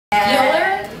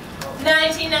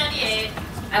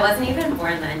I wasn't even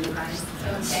born then, you guys.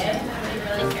 Okay, nobody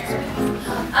really cares.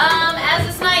 As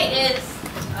this night is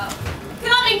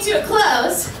coming to a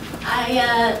close,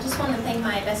 I just want to thank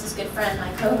my bestest good friend,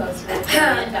 my co-host,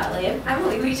 Gottlieb.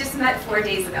 Emily, we just met 4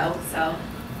 days ago, so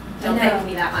don't thank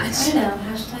me that much. I know,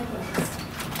 hashtag list.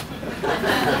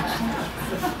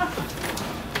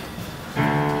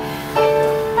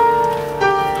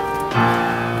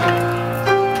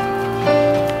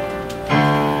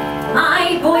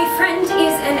 My boyfriend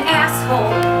is an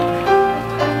asshole.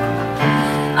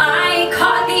 I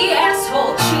caught the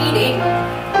asshole cheating.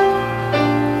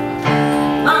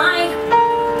 My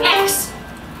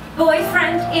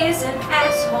ex-boyfriend is an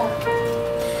asshole.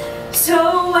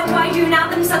 So what do I do now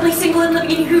that I'm suddenly single and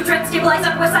living in a huge rent stabilized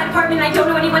Upper West Side apartment? I don't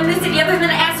know anyone in the city other than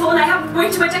an asshole, and I have way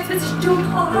too much exposition to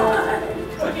impart.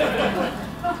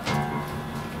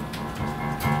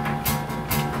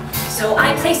 So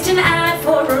I placed an ad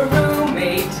for a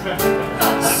roommate,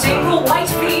 a single white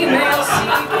female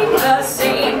seeking the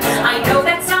same. I know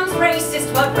that sounds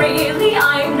racist, but really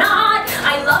I'm not.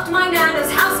 I loved my Nana's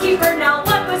housekeeper, now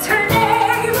what was her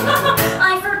name?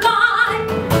 I forgot.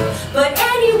 But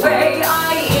anyway,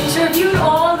 I interviewed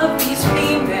all of these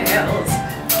females,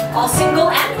 all single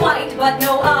and white, but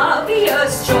no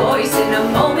obvious choice. In a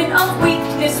moment of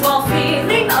weakness while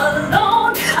feeling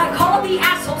alone, I called the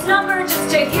asshole's number just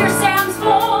to hear Sam's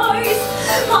voice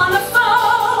on the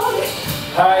phone.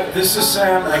 Hi, this is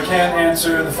Sam. I can't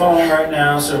answer the phone right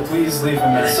now, so please leave a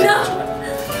message. No.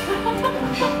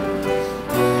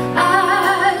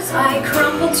 As I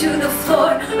crumpled to the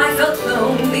floor, I felt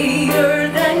lonelier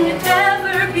than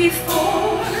ever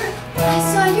before. I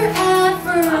saw your ad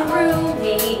for a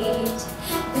roommate.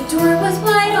 The door was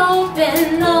wide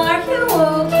open. Are you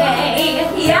okay?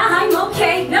 Yeah, I'm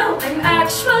okay. No, I'm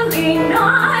actually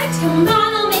not. Come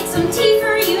on, I'll make some tea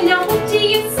for you. Now, what do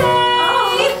you say?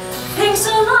 Oh, thanks a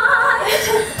lot.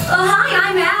 Oh, hi,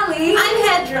 I'm Allie. I'm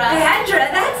Hedra.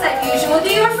 Hedra, that's unusual. Do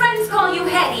your friends call you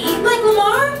Hetty? Like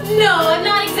Lamar? No, I'm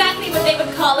not exactly what they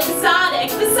would call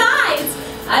exotic. Besides,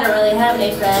 I don't really have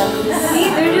any friends.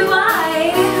 Neither do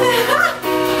I.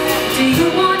 Do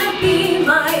you want to be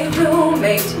my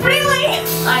roommate? Really?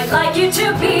 I'd like you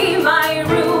to be my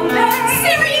roommate.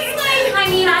 Seriously? I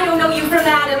mean, I don't know you from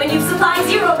Adam, and you supply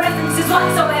zero references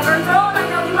whatsoever. For all I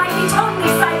know, you might be totally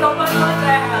psycho, but what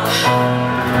the hell?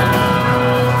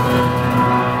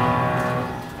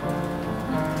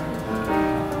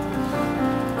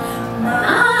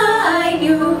 My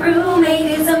new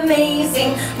roommate is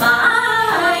amazing.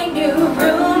 My new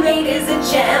roommate is a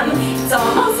gem. It's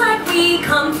almost like we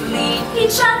complete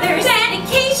each other's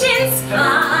medications.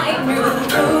 My new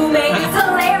roommate is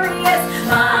hilarious.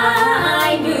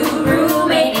 My new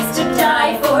roommate is to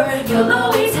die for. You'll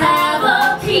always have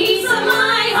a piece of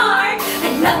my heart,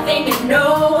 and nothing and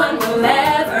no one will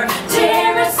ever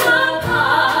tear us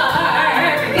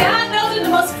apart. God, those are the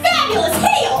most fabulous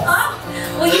heels! Oh,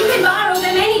 well, you can borrow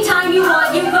them anytime you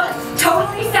want. You look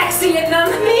totally sexy in them.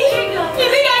 Me? You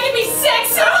think I can be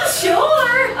sexy? Oh,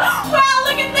 sure. Well,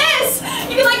 look at this!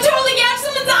 You can like totally gouge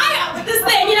someone's eye out with this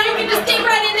thing, you know? You can just dig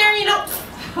right in there, you know?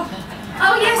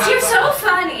 Oh, yes, you're so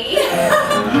funny.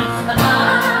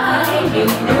 My new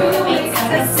roommate's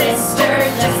a sister,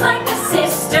 just like the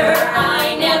sister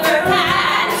I never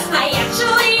had. I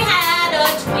actually had a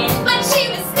twin, but she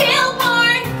was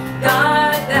stillborn.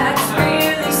 God, that's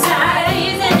really sad,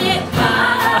 isn't it?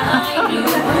 My new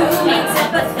roommate's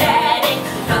empathetic,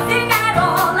 nothing at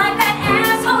all like that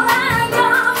asshole I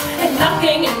know, and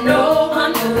nothing and no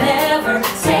one will ever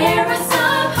tear us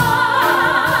apart.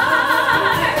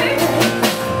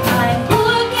 I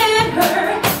look at her,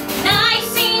 and I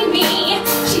see me.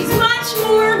 She's much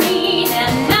more me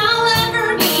than I'll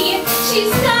ever be.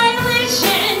 She's stylish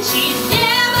and she's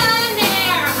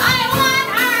debonair. I want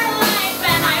her life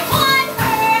and I want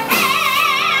her hair.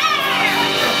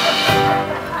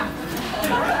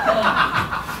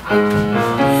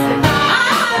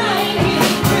 My new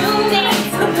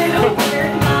roommate's a little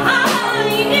weird. My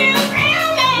new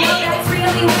roommate. No, that's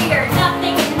really weird.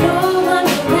 Nothing and no one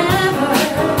will ever.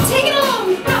 Take it home.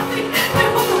 Nothing and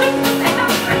no one will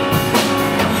ever.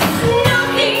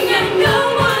 Nothing and no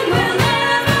one will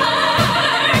ever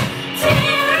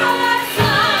tear us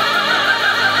apart.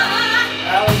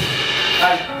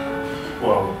 Allie,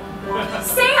 whoa.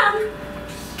 Sam!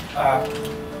 Oh,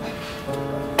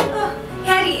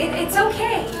 Hattie, it's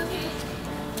okay.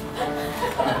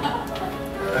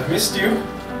 I've missed you.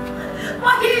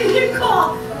 Why didn't you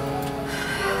call?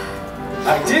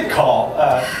 I did call,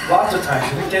 lots of times.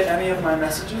 You didn't get any of my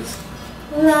messages?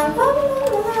 La, la, la,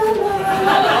 la, la.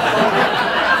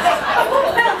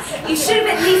 Oh, well, You should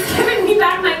have at least given me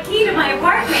back my key to my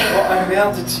apartment. Well, I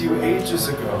mailed it to you ages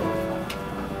ago.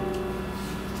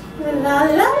 La la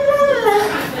la la.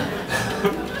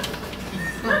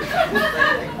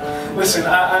 Listen,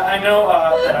 I know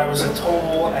that I was a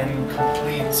total and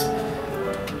complete,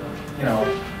 you know,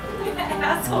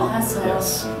 Asshole.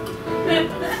 yes.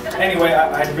 Anyway,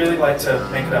 I'd really like to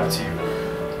make it up to you.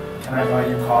 Can I buy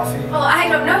you coffee? Well, I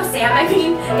don't know, Sam. I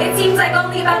mean, it seems like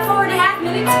only about 4.5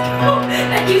 minutes ago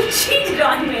that you cheated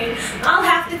on me. I'll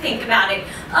have to think about it.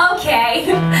 Okay.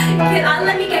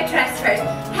 Let me get dressed first.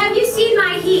 Have you seen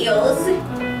my heels?